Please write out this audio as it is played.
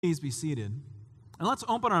Please be seated. And let's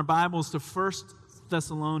open our Bibles to 1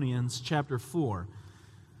 Thessalonians chapter 4.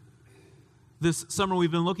 This summer we've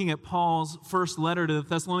been looking at Paul's first letter to the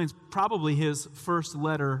Thessalonians, probably his first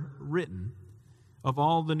letter written. Of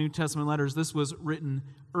all the New Testament letters, this was written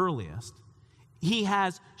earliest. He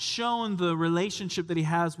has shown the relationship that he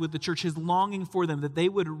has with the church, his longing for them, that they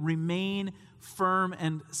would remain firm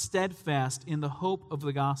and steadfast in the hope of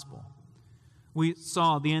the gospel. We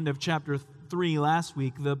saw at the end of chapter 3 last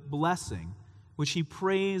week the blessing which he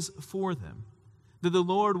prays for them, that the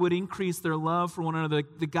Lord would increase their love for one another,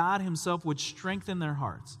 that God himself would strengthen their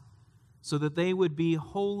hearts so that they would be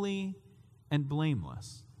holy and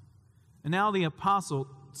blameless. And now the apostle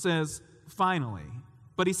says, finally,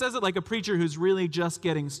 but he says it like a preacher who's really just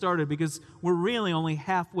getting started, because we're really only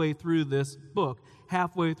halfway through this book,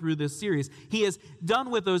 halfway through this series. He is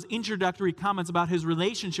done with those introductory comments about his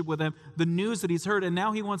relationship with them, the news that he's heard, and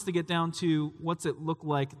now he wants to get down to what's it look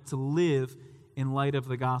like to live in light of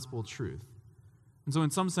the gospel truth. And so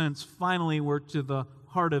in some sense, finally, we're to the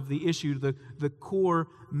heart of the issue, the core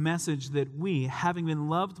message that we, having been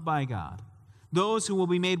loved by God, those who will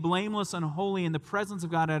be made blameless and holy in the presence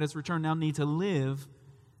of God at his return, now need to live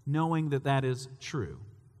knowing that that is true.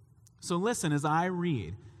 So listen as I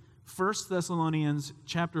read 1 Thessalonians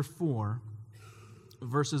chapter 4,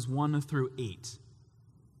 verses 1 through 8.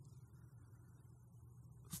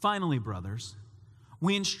 Finally, brothers,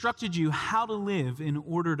 we instructed you how to live in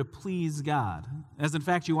order to please God, as in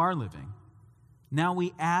fact you are living. Now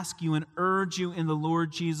we ask you and urge you in the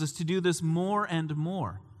Lord Jesus to do this more and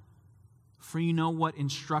more, for you know what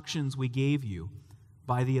instructions we gave you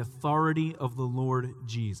by the authority of the Lord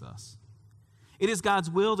Jesus. It is God's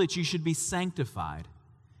will that you should be sanctified,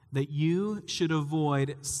 that you should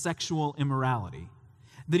avoid sexual immorality,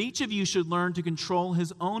 that each of you should learn to control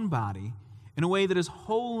his own body in a way that is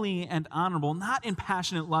holy and honorable, not in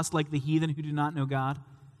passionate lust like the heathen who do not know God,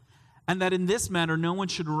 and that in this matter no one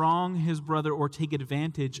should wrong his brother or take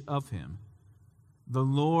advantage of him. The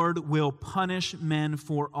Lord will punish men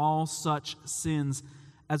for all such sins,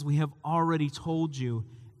 as we have already told you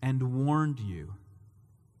and warned you.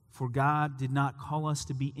 For God did not call us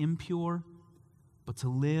to be impure, but to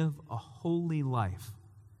live a holy life.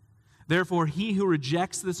 Therefore, he who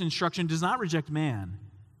rejects this instruction does not reject man,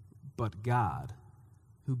 but God,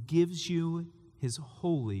 who gives you his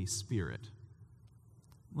Holy Spirit.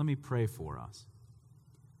 Let me pray for us.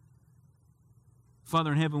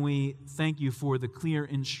 Father in heaven, we thank you for the clear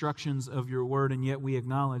instructions of your word, and yet we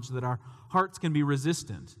acknowledge that our hearts can be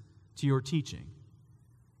resistant to your teaching.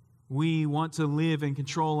 We want to live in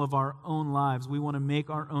control of our own lives. We want to make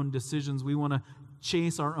our own decisions. We want to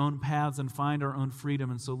chase our own paths and find our own freedom.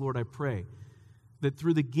 And so, Lord, I pray that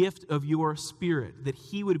through the gift of your Spirit, that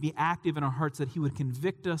he would be active in our hearts, that he would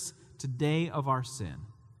convict us today of our sin,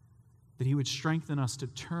 that he would strengthen us to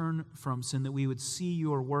turn from sin, that we would see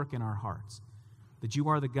your work in our hearts, that you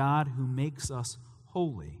are the God who makes us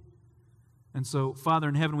holy. And so, Father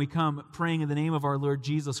in heaven, we come praying in the name of our Lord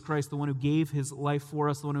Jesus Christ, the one who gave his life for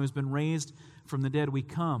us, the one who has been raised from the dead. We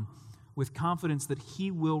come with confidence that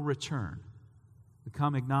he will return. We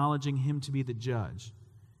come acknowledging him to be the judge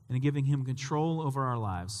and giving him control over our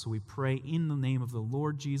lives. So we pray in the name of the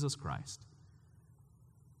Lord Jesus Christ.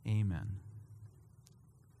 Amen.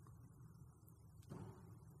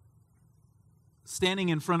 Standing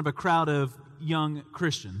in front of a crowd of young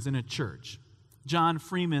Christians in a church, John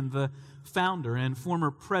Freeman, the founder and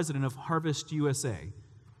former president of Harvest USA.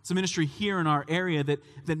 It's a ministry here in our area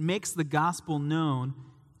that makes the gospel known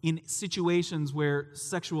in situations where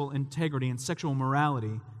sexual integrity and sexual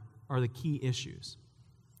morality are the key issues.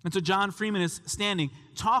 And so John Freeman is standing,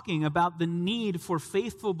 talking about the need for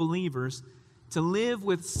faithful believers to live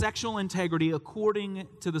with sexual integrity according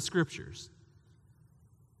to the Scriptures.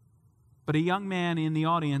 But a young man in the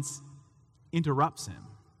audience interrupts him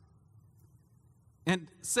and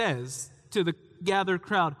says to the gathered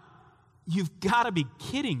crowd, "You've got to be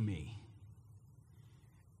kidding me.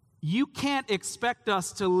 You can't expect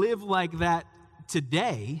us to live like that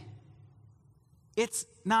today. It's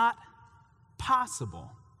not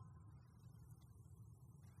possible."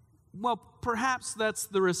 Well, perhaps that's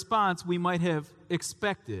the response we might have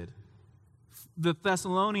expected the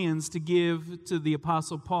Thessalonians to give to the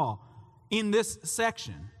Apostle Paul in this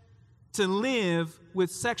section. To live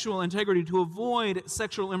with sexual integrity, to avoid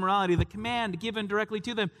sexual immorality, the command given directly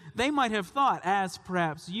to them, they might have thought, as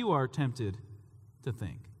perhaps you are tempted to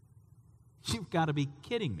think, "You've got to be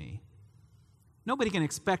kidding me. Nobody can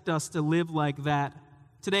expect us to live like that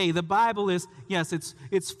today." The Bible is, yes,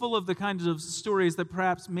 it's full of the kinds of stories that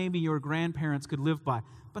perhaps maybe your grandparents could live by,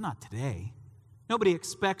 but not today. Nobody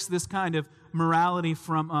expects this kind of morality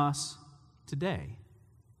from us today.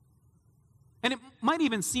 And it might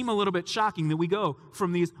even seem a little bit shocking that we go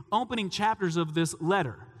from these opening chapters of this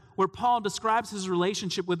letter, where Paul describes his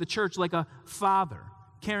relationship with the church like a father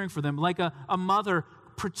caring for them, like a mother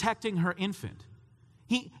protecting her infant.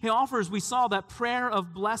 He offers, we saw, that prayer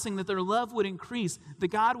of blessing, that their love would increase, that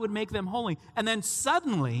God would make them holy. And then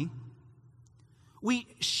suddenly, we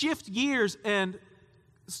shift gears and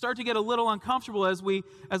start to get a little uncomfortable as we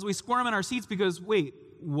squirm in our seats because, wait,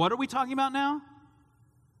 what are we talking about now?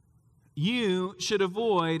 You should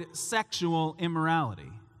avoid sexual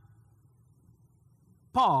immorality.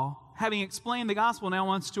 Paul, having explained the gospel, now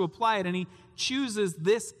wants to apply it, and he chooses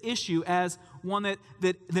this issue as one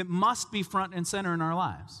that must be front and center in our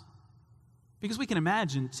lives. Because we can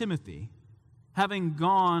imagine Timothy having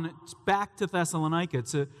gone back to Thessalonica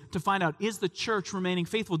to find out, is the church remaining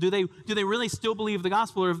faithful? Do they really still believe the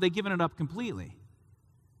gospel, or have they given it up completely?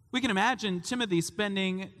 We can imagine Timothy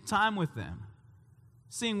spending time with them,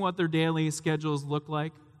 seeing what their daily schedules look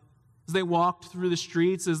like, as they walked through the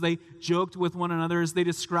streets, as they joked with one another, as they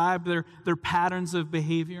described their patterns of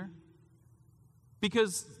behavior.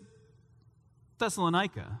 Because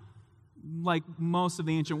Thessalonica, like most of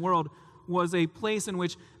the ancient world, was a place in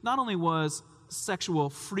which not only was sexual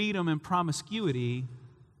freedom and promiscuity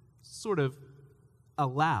sort of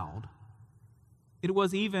allowed, it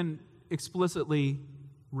was even explicitly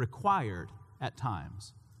required at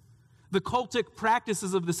times. The cultic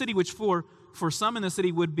practices of the city, which for some in the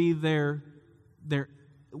city would be their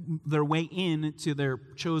way in to their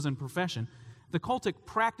chosen profession, the cultic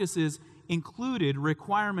practices included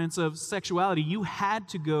requirements of sexuality. You had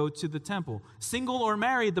to go to the temple. Single or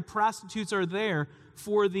married, the prostitutes are there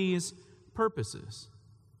for these purposes.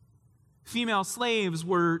 Female slaves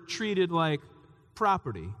were treated like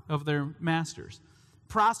property of their masters.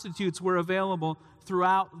 Prostitutes were available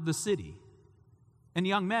throughout the city. And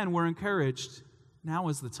young men were encouraged, now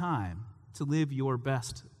is the time to live your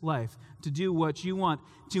best life, to do what you want,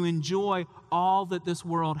 to enjoy all that this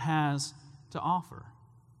world has to offer.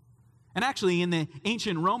 And actually, in the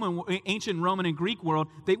ancient Roman and Greek world,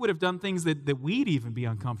 they would have done things that we'd even be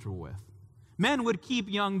uncomfortable with. Men would keep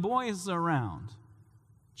young boys around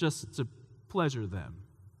just to pleasure them.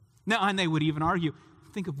 Now, and they would even argue,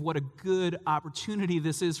 think of what a good opportunity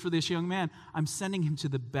this is for this young man. I'm sending him to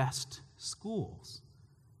the best schools.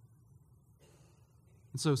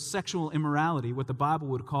 And so sexual immorality, what the Bible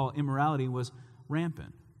would call immorality, was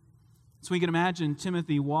rampant. So we can imagine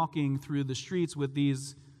Timothy walking through the streets with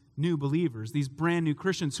these new believers, these brand new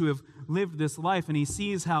Christians who have lived this life, and he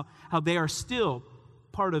sees how they are still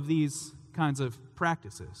part of these kinds of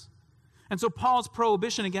practices. And so Paul's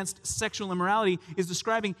prohibition against sexual immorality is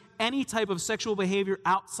describing any type of sexual behavior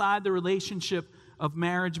outside the relationship of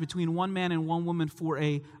marriage between one man and one woman for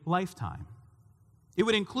a lifetime. It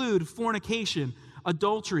would include fornication,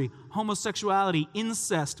 adultery, homosexuality,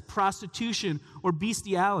 incest, prostitution, or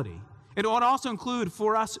bestiality. It would also include,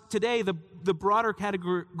 for us today, the broader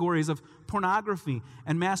categories of pornography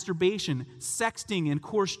and masturbation, sexting and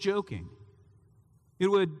coarse joking. It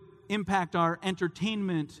would impact our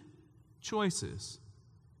entertainment choices.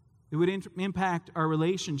 It would impact our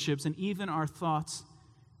relationships and even our thoughts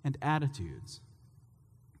and attitudes.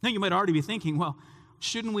 Now, you might already be thinking, well,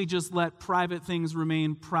 shouldn't we just let private things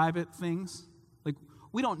remain private things? Like,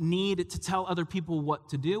 we don't need to tell other people what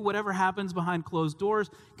to do. Whatever happens behind closed doors,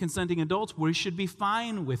 consenting adults, we should be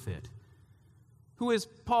fine with it. Who does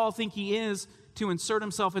Paul think he is to insert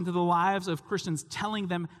himself into the lives of Christians, telling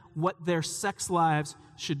them what their sex lives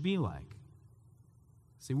should be like?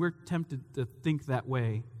 See, we're tempted to think that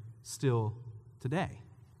way still today.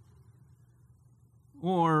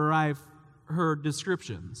 Or I've heard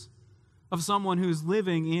descriptions of someone who's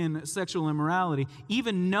living in sexual immorality,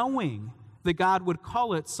 even knowing that God would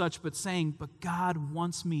call it such, but saying, but God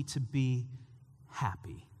wants me to be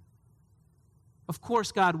happy. Of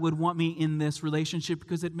course God would want me in this relationship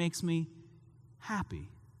because it makes me happy.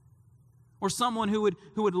 Or someone who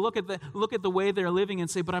would look at the way they're living and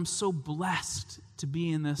say, but I'm so blessed to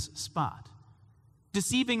be in this spot.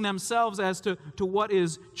 Deceiving themselves as to what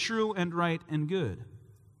is true and right and good.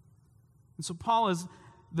 And so Paul is,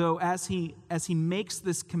 though, as he makes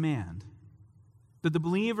this command, that the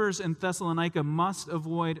believers in Thessalonica must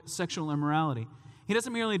avoid sexual immorality, he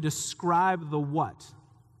doesn't merely describe the what.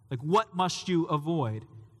 Like, what must you avoid?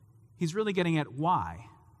 He's really getting at why.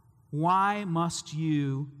 Why must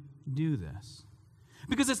you do this?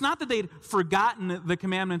 Because it's not that they'd forgotten the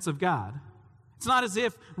commandments of God. It's not as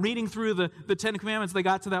if reading through the Ten Commandments, they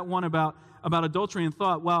got to that one about adultery and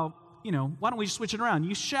thought, well, why don't we just switch it around?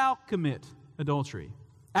 You shall commit adultery.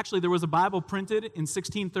 Actually, there was a Bible printed in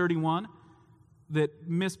 1631 that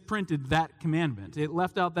misprinted that commandment. It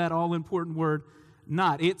left out that all-important word,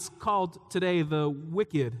 not. It's called today the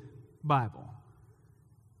Wicked Bible.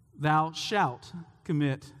 Thou shalt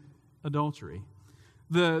commit adultery.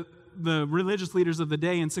 The religious leaders of the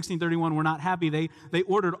day in 1631 were not happy. They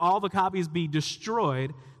ordered all the copies be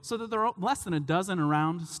destroyed so that there are less than a dozen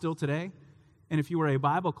around still today. And if you were a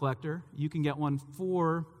Bible collector, you can get one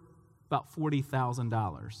for about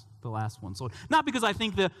 $40,000, the last one sold. Not because I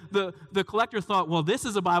think the collector thought, well, this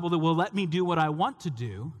is a Bible that will let me do what I want to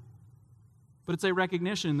do, but it's a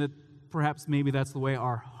recognition that perhaps maybe that's the way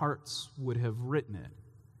our hearts would have written it.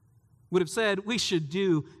 Would have said we should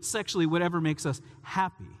do sexually whatever makes us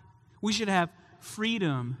happy. We should have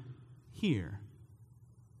freedom here.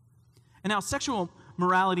 And now sexual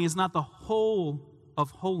morality is not the whole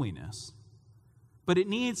of holiness, but it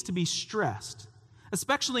needs to be stressed,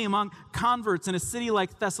 especially among converts in a city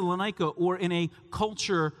like Thessalonica or in a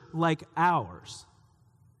culture like ours.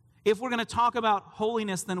 If we're going to talk about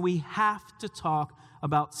holiness, then we have to talk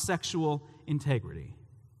about sexual integrity.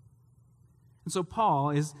 And so Paul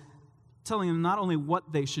is telling them not only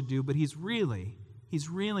what they should do, but he's really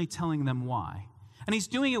telling them why. And he's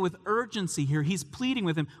doing it with urgency here. He's pleading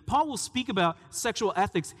with them. Paul will speak about sexual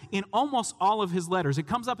ethics in almost all of his letters. It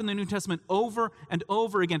comes up in the New Testament over and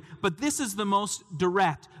over again. But this is the most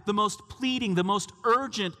direct, the most pleading, the most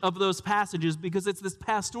urgent of those passages because it's this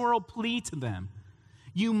pastoral plea to them.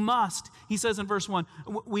 You must, he says in verse 1,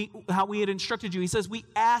 how we had instructed you. He says, we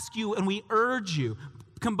ask you and we urge you.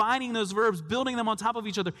 Combining those verbs, building them on top of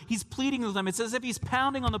each other. He's pleading with them. It's as if he's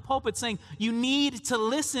pounding on the pulpit saying, you need to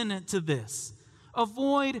listen to this.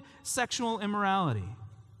 Avoid sexual immorality.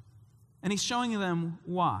 And he's showing them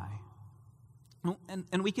why.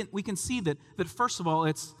 And we can see that first of all,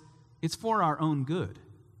 it's for our own good.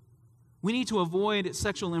 We need to avoid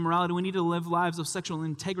sexual immorality. We need to live lives of sexual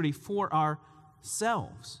integrity for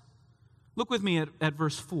ourselves. Look with me at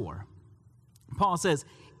verse 4. Paul says,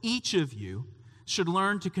 each of you should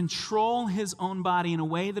learn to control his own body in a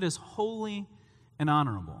way that is holy and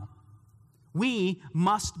honorable. We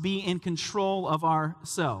must be in control of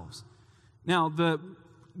ourselves. Now, the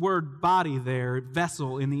word body there,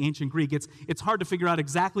 vessel in the ancient Greek, it's hard to figure out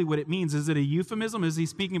exactly what it means. Is it a euphemism? Is he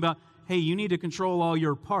speaking about, hey, you need to control all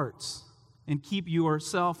your parts and keep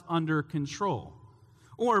yourself under control?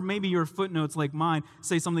 Or maybe your footnotes, like mine,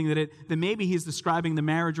 say something that maybe he's describing the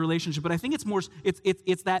marriage relationship. But I think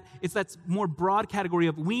it's that more broad category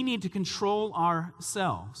of we need to control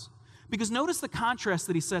ourselves. Because notice the contrast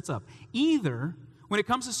that he sets up. Either when it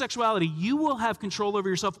comes to sexuality, you will have control over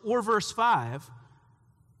yourself, or verse 5,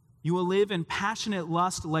 you will live in passionate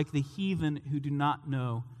lust like the heathen who do not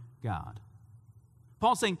know God.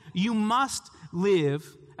 Paul's saying you must live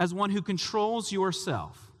as one who controls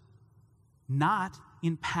yourself, not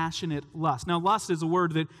in passionate lust. Now, lust is a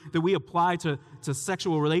word that we apply to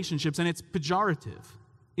sexual relationships, and it's pejorative.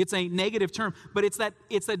 It's a negative term, but it's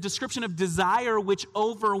that description of desire which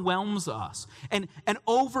overwhelms us, and an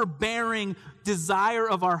overbearing desire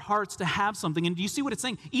of our hearts to have something. And do you see what it's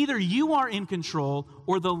saying? Either you are in control,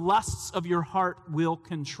 or the lusts of your heart will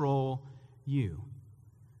control you.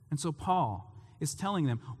 And so Paul is telling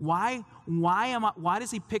them, why does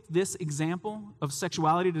he pick this example of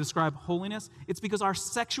sexuality to describe holiness? It's because our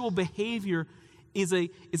sexual behavior is a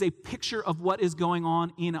picture of what is going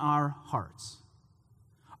on in our hearts.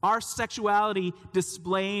 Our sexuality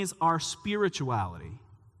displays our spirituality.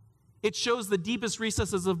 It shows the deepest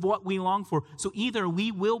recesses of what we long for. So either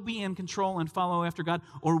we will be in control and follow after God,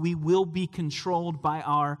 or we will be controlled by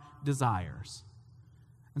our desires.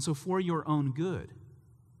 And so for your own good,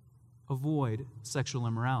 avoid sexual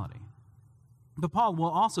immorality. But Paul will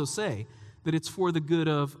also say that it's for the good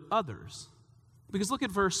of others. Because look at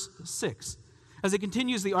verse 6. As he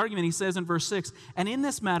continues the argument, he says in verse 6, and in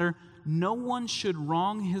this matter, no one should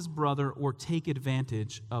wrong his brother or take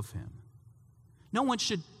advantage of him. No one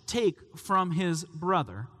should take from his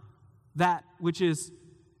brother that which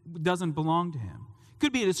doesn't belong to him.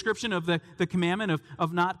 Could be a description of the commandment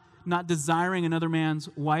of not desiring another man's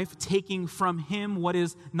wife, taking from him what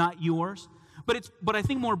is not yours. But I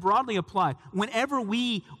think more broadly applied. Whenever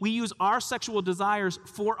we use our sexual desires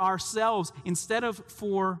for ourselves instead of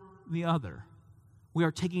for the other, we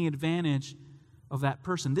are taking advantage of that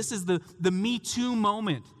person. This is the Me Too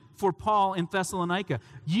moment for Paul in Thessalonica.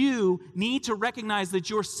 You need to recognize that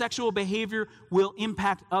your sexual behavior will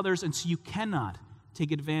impact others, and so you cannot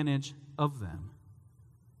take advantage of them.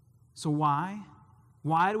 So why?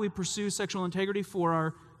 Why do we pursue sexual integrity? For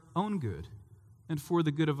our own good and for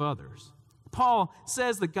the good of others. Paul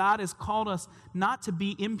says that God has called us not to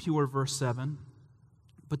be impure, verse 7,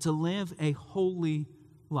 but to live a holy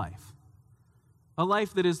life. A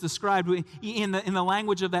life that is described in the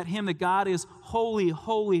language of that hymn that God is holy,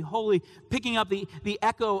 holy, holy, picking up the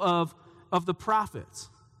echo of the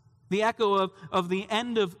prophets, the echo of the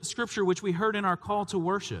end of Scripture, which we heard in our call to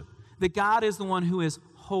worship, that God is the one who is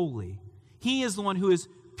holy. He is the one who is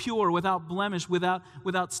pure, without blemish, without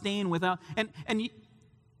stain,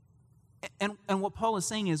 and what Paul is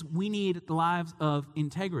saying is we need lives of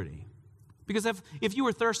integrity. Because if you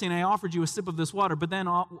were thirsty and I offered you a sip of this water, but then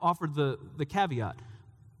offered the caveat,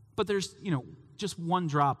 but there's, just one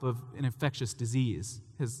drop of an infectious disease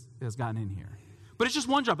has gotten in here. But it's just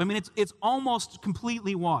one drop. I mean, it's almost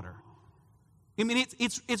completely water. I mean,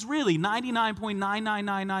 it's really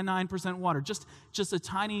 99.99999% water, just a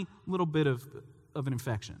tiny little bit of an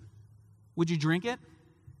infection. Would you drink it?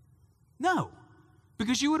 No.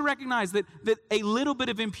 Because you would recognize that a little bit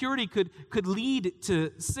of impurity could lead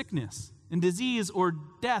to sickness and disease or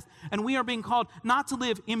death. And we are being called not to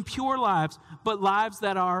live impure lives, but lives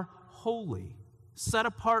that are holy, set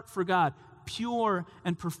apart for God, pure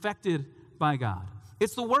and perfected by God.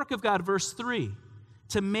 It's the work of God, verse 3,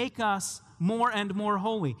 to make us more and more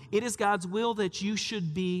holy. It is God's will that you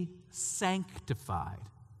should be sanctified.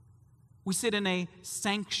 We sit in a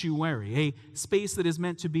sanctuary, a space that is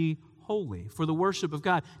meant to be holy for the worship of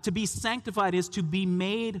God. To be sanctified is to be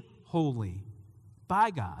made holy by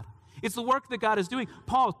God. It's the work that God is doing.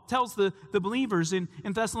 Paul tells the believers in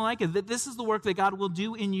Thessalonica that this is the work that God will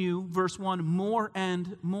do in you, verse 1, more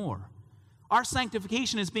and more. Our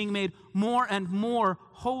sanctification is being made more and more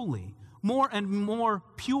holy, more and more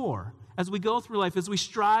pure as we go through life, as we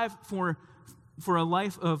strive for a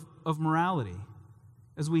life of morality,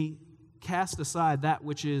 as we cast aside that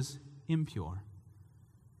which is impure.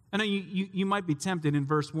 I know you might be tempted in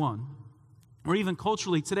verse 1, or even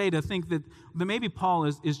culturally today, to think that maybe Paul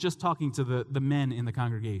is just talking to the men in the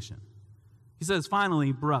congregation. He says,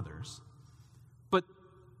 finally, brothers.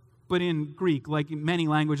 But in Greek, like in many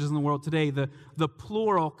languages in the world today, the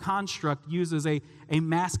plural construct uses a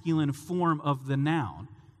masculine form of the noun.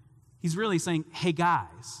 He's really saying, hey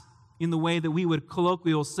guys, in the way that we would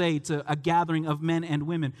colloquially say to a gathering of men and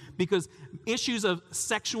women, because issues of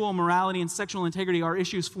sexual morality and sexual integrity are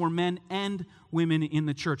issues for men and women in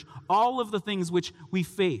the church. All of the things which we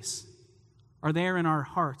face are there in our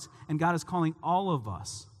hearts, and God is calling all of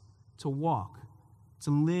us to walk, to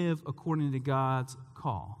live according to God's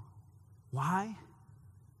call. Why?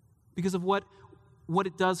 Because of what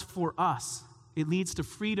it does for us. It leads to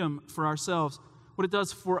freedom for ourselves. What it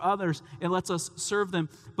does for others, it lets us serve them.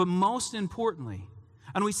 But most importantly,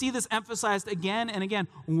 and we see this emphasized again and again,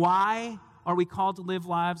 why are we called to live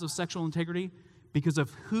lives of sexual integrity? Because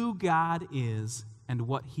of who God is and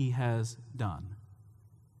what He has done.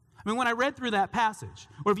 I mean, when I read through that passage,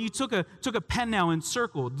 or if you took a pen now and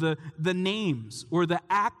circled the names or the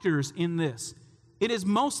actors in this, it is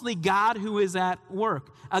mostly God who is at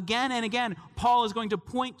work. Again and again, Paul is going to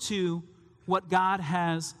point to what God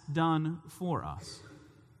has done for us.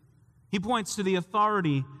 He points to the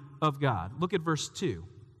authority of God. Look at verse 2.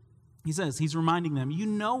 He says, he's reminding them, you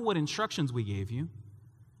know what instructions we gave you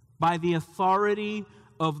by the authority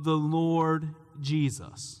of the Lord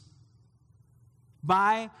Jesus.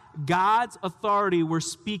 By God's authority, we're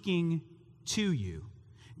speaking to you.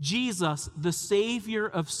 Jesus, the Savior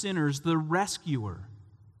of sinners, the rescuer.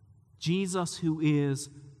 Jesus, who is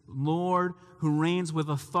Lord, who reigns with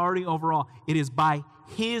authority over all. It is by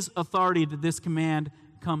His authority that this command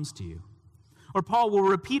comes to you. Or Paul will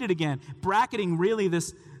repeat it again, bracketing really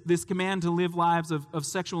this command to live lives of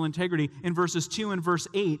sexual integrity in verses 2 and verse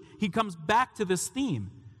 8. He comes back to this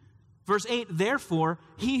theme. Verse 8, therefore,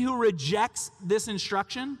 he who rejects this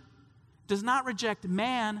instruction does not reject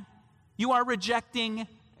man. You are rejecting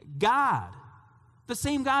God, the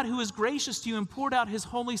same God who is gracious to you and poured out His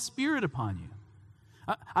Holy Spirit upon you.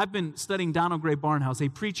 I've been studying Donald Gray Barnhouse, a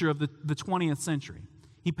preacher of the 20th century.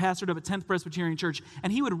 He pastored up at 10th Presbyterian Church,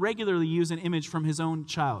 and he would regularly use an image from his own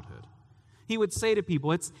childhood. He would say to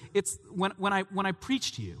people, "It's when I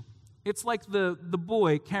preach to you, it's like the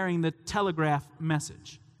boy carrying the telegraph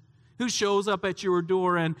message, who shows up at your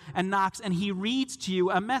door and knocks, and he reads to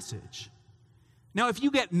you a message. Now, if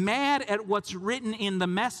you get mad at what's written in the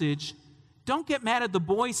message, don't get mad at the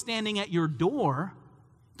boy standing at your door.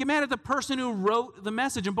 Get mad at the person who wrote the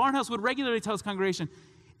message." And Barnhouse would regularly tell his congregation,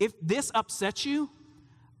 if this upsets you,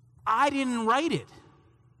 I didn't write it.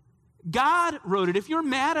 God wrote it. If you're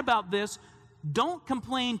mad about this, don't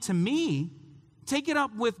complain to me. Take it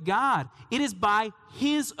up with God. It is by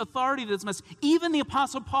His authority that's message. Even the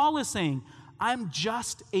Apostle Paul is saying, I'm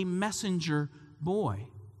just a messenger boy.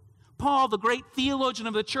 Paul, the great theologian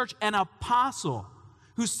of the church, an apostle,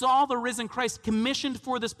 who saw the risen Christ commissioned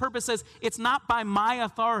for this purpose, says, it's not by my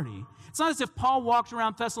authority. It's not as if Paul walked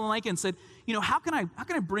around Thessalonica and said, how can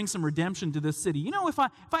I bring some redemption to this city? If I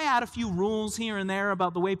add a few rules here and there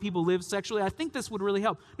about the way people live sexually, I think this would really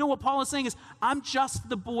help. No, what Paul is saying is, I'm just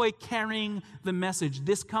the boy carrying the message.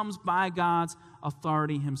 This comes by God's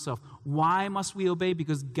authority himself. Why must we obey?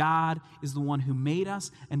 Because God is the one who made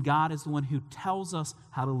us, and God is the one who tells us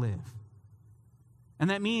how to live. And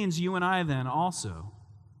that means you and I then also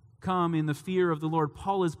come in the fear of the Lord.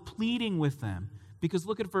 Paul is pleading with them, because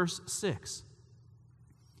look at verse 6.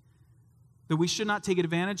 That we should not take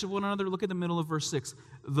advantage of one another. Look at the middle of verse 6.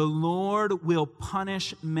 The Lord will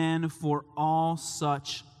punish men for all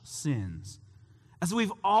such sins, as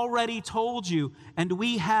we've already told you, and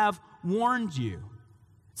we have warned you.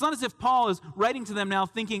 It's not as if Paul is writing to them now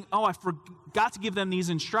thinking, I forgot to give them these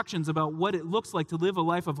instructions about what it looks like to live a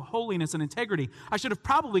life of holiness and integrity. I should have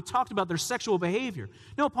probably talked about their sexual behavior.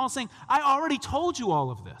 No, Paul's saying, I already told you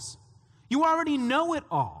all of this. You already know it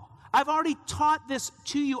all. I've already taught this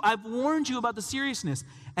to you. I've warned you about the seriousness.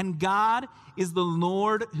 And God is the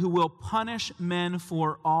Lord who will punish men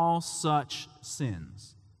for all such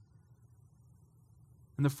sins.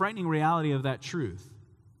 And the frightening reality of that truth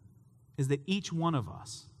is that each one of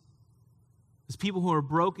us, as people who are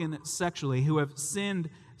broken sexually, who have sinned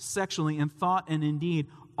sexually in thought and in deed,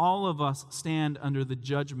 all of us stand under the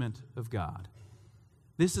judgment of God.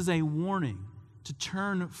 This is a warning to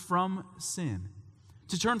turn from sin,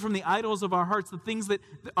 to turn from the idols of our hearts, the things that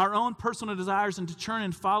our own personal desires, and to turn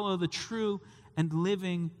and follow the true and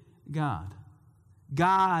living God.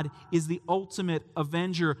 God is the ultimate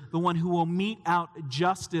avenger, the one who will mete out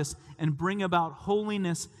justice and bring about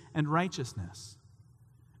holiness and righteousness.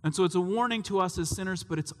 And so it's a warning to us as sinners,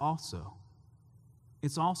 but it's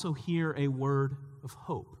also here a word of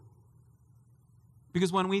hope.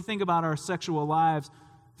 Because when we think about our sexual lives,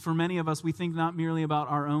 for many of us, we think not merely about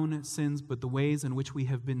our own sins, but the ways in which we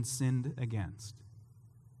have been sinned against.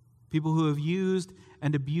 People who have used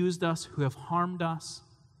and abused us, who have harmed us.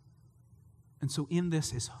 And so in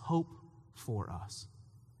this is hope for us.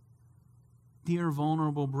 Dear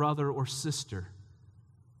vulnerable brother or sister,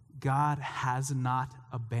 God has not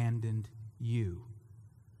abandoned you.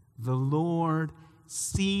 The Lord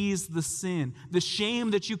sees the sin. The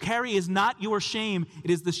shame that you carry is not your shame.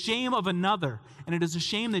 It is the shame of another. And it is a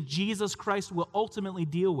shame that Jesus Christ will ultimately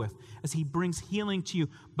deal with as he brings healing to you.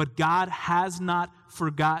 But God has not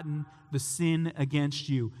forgotten the sin against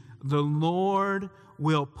you. The Lord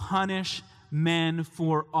will punish men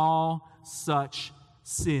for all such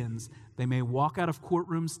sins. They may walk out of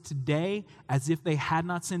courtrooms today as if they had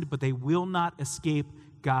not sinned, but they will not escape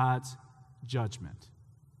God's judgment.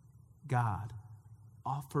 God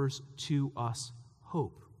offers to us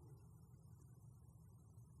hope.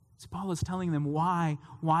 So Paul is telling them why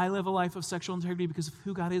live a life of sexual integrity? Because of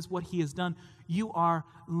who God is, what he has done. You are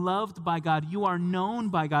loved by God. You are known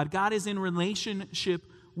by God. God is in relationship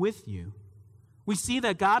with you. We see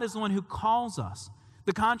that God is the one who calls us.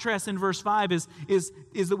 The contrast in verse 5 is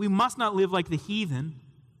that we must not live like the heathen,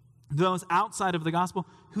 those outside of the gospel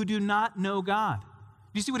who do not know God.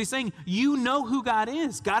 Do you see what he's saying? You know who God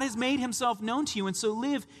is. God has made himself known to you, and so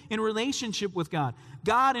live in relationship with God.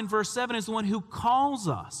 God, in verse 7, is the one who calls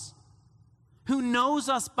us, who knows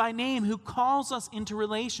us by name, who calls us into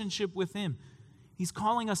relationship with him. He's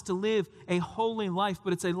calling us to live a holy life,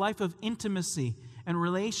 but it's a life of intimacy and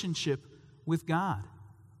relationship with God.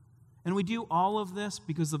 And we do all of this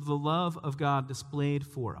because of the love of God displayed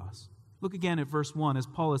for us. Look again at verse 1 as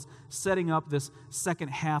Paul is setting up this second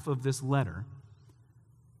half of this letter.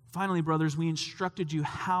 Finally, brothers, we instructed you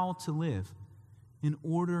how to live in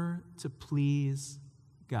order to please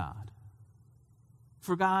God.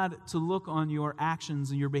 For God to look on your actions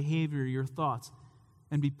and your behavior, your thoughts,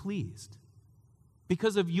 and be pleased.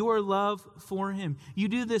 Because of your love for him. You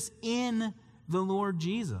do this in the Lord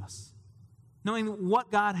Jesus, knowing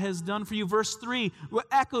what God has done for you. Verse 3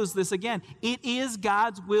 echoes this again. It is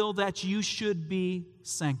God's will that you should be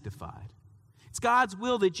sanctified. It's God's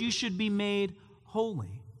will that you should be made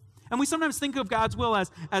holy. And we sometimes think of God's will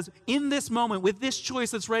as in this moment, with this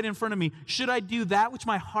choice that's right in front of me, should I do that which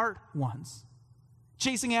my heart wants?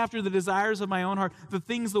 Chasing after the desires of my own heart, the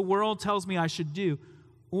things the world tells me I should do,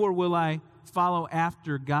 or will I follow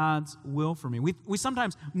after God's will for me? We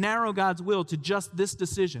sometimes narrow God's will to just this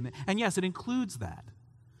decision. And yes, it includes that.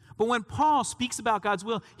 But when Paul speaks about God's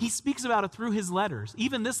will, he speaks about it through his letters.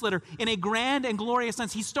 Even this letter, in a grand and glorious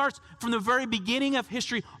sense, he starts from the very beginning of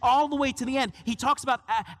history all the way to the end. He talks about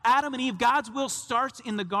Adam and Eve. God's will starts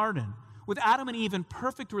in the garden with Adam and Eve in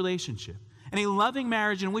perfect relationship and a loving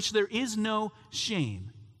marriage in which there is no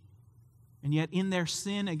shame. And yet in their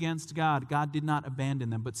sin against God, God did not abandon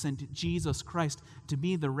them, but sent Jesus Christ to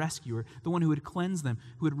be the rescuer, the one who would cleanse them,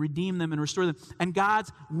 who would redeem them and restore them. And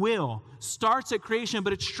God's will starts at creation,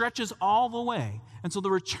 but it stretches all the way. And so the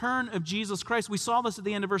return of Jesus Christ, we saw this at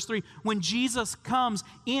the end of verse 3, when Jesus comes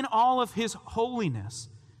in all of his holiness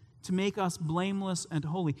to make us blameless and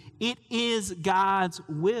holy. It is God's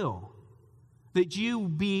will that you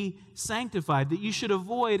be sanctified, that you should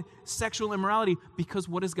avoid sexual immorality, because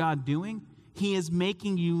what is God doing? He is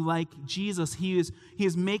making you like Jesus. He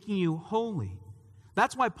is making you holy.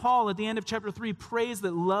 That's why Paul, at the end of chapter 3, prays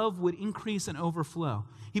that love would increase and overflow.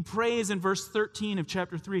 He prays in verse 13 of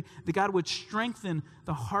chapter 3 that God would strengthen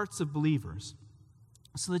the hearts of believers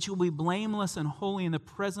so that you will be blameless and holy in the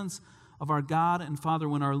presence of our God and Father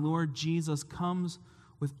when our Lord Jesus comes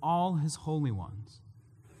with all his holy ones.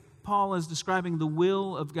 Paul is describing the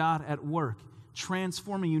will of God at work,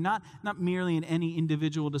 transforming you, not merely in any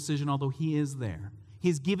individual decision, although he is there.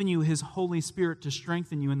 He's given you his Holy Spirit to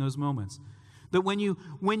strengthen you in those moments. That when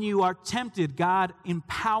you are tempted, God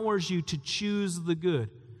empowers you to choose the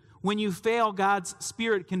good. When you fail, God's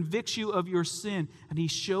Spirit convicts you of your sin, and he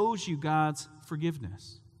shows you God's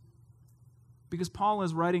forgiveness. Because Paul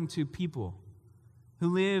is writing to people who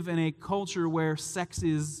live in a culture where sex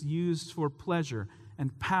is used for pleasure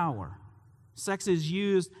and power. Sex is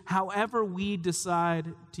used however we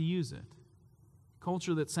decide to use it.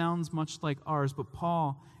 Culture that sounds much like ours, but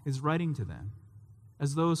Paul is writing to them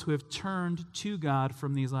as those who have turned to God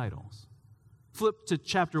from these idols. Flip to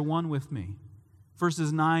chapter 1 with me,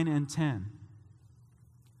 verses 9 and 10.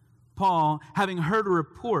 Paul, having heard a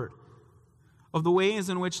report of the ways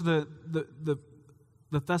in which the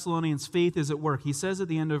Thessalonians' faith is at work, he says at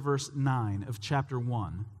the end of verse 9 of chapter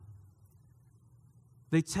 1,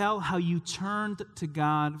 they tell how you turned to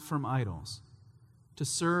God from idols to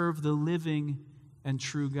serve the living and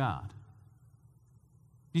true God.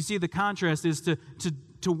 You see, the contrast is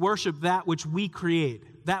to worship that which we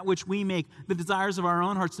create, that which we make, the desires of our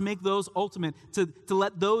own hearts, to make those ultimate, to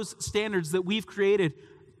let those standards that we've created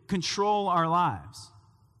control our lives.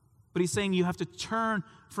 But he's saying you have to turn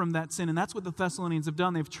from that sin, and that's what the Thessalonians have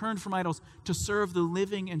done. They've turned from idols to serve the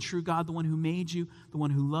living and true God, the one who made you, the one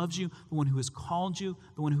who loves you, the one who has called you,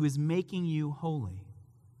 the one who is making you holy.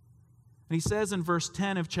 And he says in verse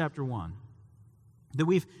 10 of chapter 1 that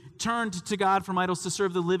we've turned to God from idols to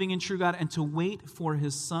serve the living and true God and to wait for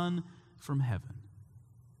his Son from heaven.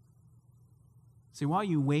 See, while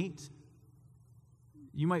you wait,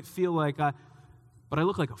 you might feel like, but I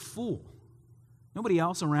look like a fool. Nobody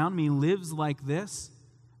else around me lives like this.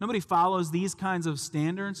 Nobody follows these kinds of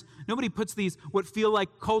standards. Nobody puts these, what feel like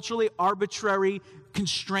culturally arbitrary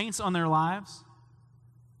constraints on their lives.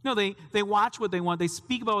 No, they watch what they want. They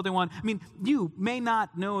speak about what they want. I mean, you may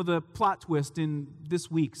not know the plot twist in this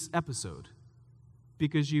week's episode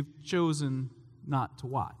because you've chosen not to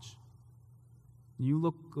watch. You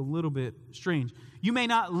look a little bit strange. You may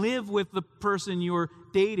not live with the person you're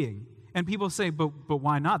dating. And people say, but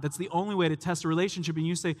why not? That's the only way to test a relationship. And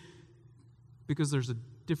you say, because there's a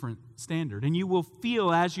different standard. And you will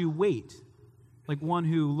feel as you wait like one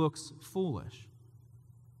who looks foolish.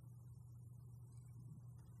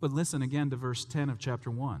 But listen again to verse 10 of chapter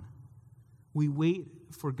 1. We wait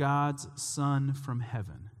for God's Son from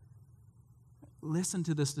heaven. Listen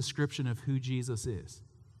to this description of who Jesus is.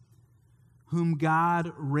 Whom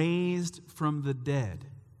God raised from the dead.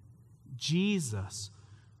 Jesus,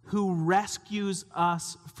 who rescues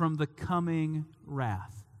us from the coming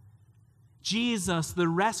wrath. Jesus, the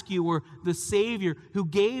rescuer, the Savior, who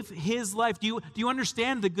gave his life. Do you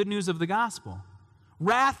understand the good news of the gospel?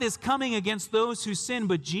 Wrath is coming against those who sin,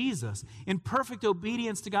 but Jesus, in perfect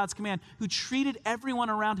obedience to God's command, who treated everyone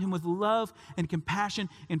around him with love and compassion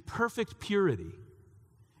in perfect purity.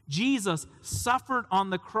 Jesus suffered on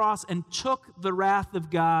the cross and took the wrath of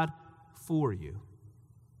God for you.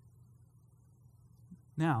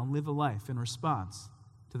 Now, live a life in response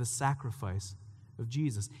to the sacrifice of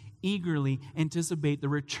Jesus. Eagerly anticipate the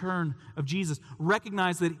return of Jesus.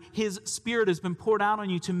 Recognize that his Spirit has been poured out on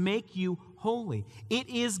you to make you holy. It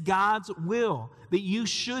is God's will that you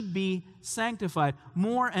should be sanctified,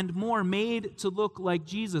 more and more made to look like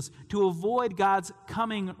Jesus, to avoid God's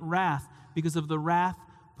coming wrath because of the wrath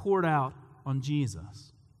poured out on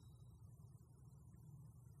Jesus.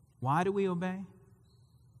 Why do we obey?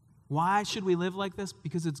 Why should we live like this?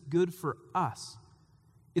 Because it's good for us.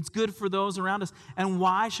 It's good for those around us. And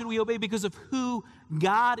why should we obey? Because of who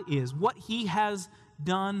God is, what he has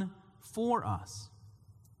done for us.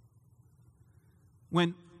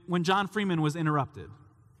 When John Freeman was interrupted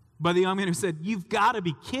by the young man who said, "You've got to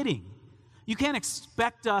be kidding. You can't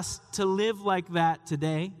expect us to live like that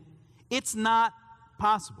today. It's not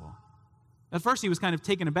possible. At first, he was kind of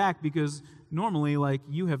taken aback because normally, like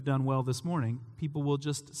you have done well this morning, people will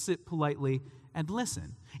just sit politely and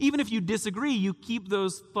listen. Even if you disagree, you keep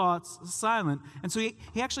those thoughts silent. And so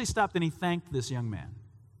he actually stopped and he thanked this young man.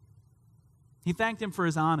 He thanked him for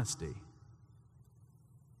his honesty.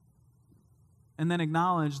 And then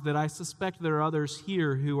acknowledged that I suspect there are others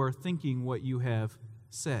here who are thinking what you have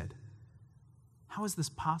said. How is this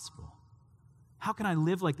possible? How can I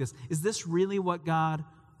live like this? Is this really what God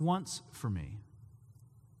wants for me?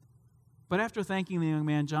 But after thanking the young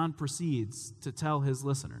man, John proceeds to tell his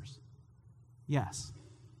listeners, yes,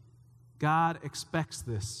 God expects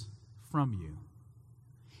this from you.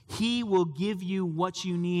 He will give you what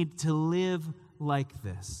you need to live like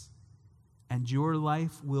this, and your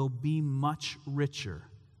life will be much richer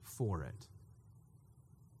for it.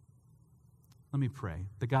 Let me pray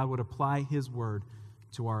that God would apply His word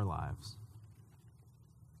to our lives.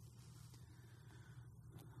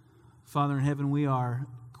 Father in heaven, we are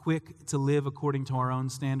quick to live according to our own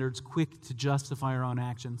standards, quick to justify our own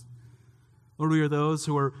actions. Lord, we are those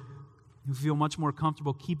who feel much more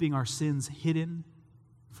comfortable keeping our sins hidden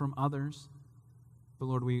from others. But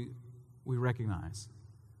Lord, we recognize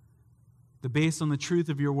that based on the truth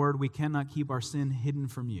of your word, we cannot keep our sin hidden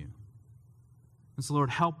from you. And so, Lord,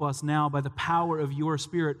 help us now by the power of your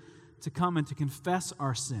Spirit to come and to confess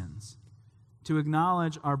our sins, to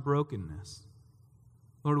acknowledge our brokenness.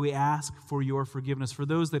 Lord, we ask for your forgiveness. For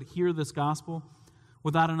those that hear this gospel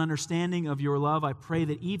without an understanding of your love, I pray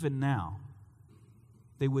that even now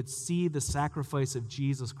they would see the sacrifice of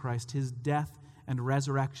Jesus Christ, his death and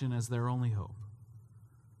resurrection as their only hope.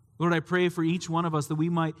 Lord, I pray for each one of us that we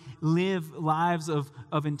might live lives of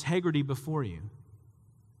integrity before you,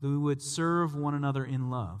 that we would serve one another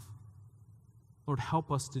in love. Lord,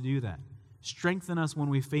 help us to do that. Strengthen us when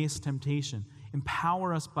we face temptation.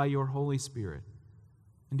 Empower us by your Holy Spirit.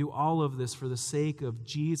 And do all of this for the sake of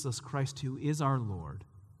Jesus Christ, who is our Lord.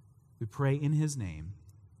 We pray in his name.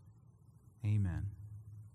 Amen.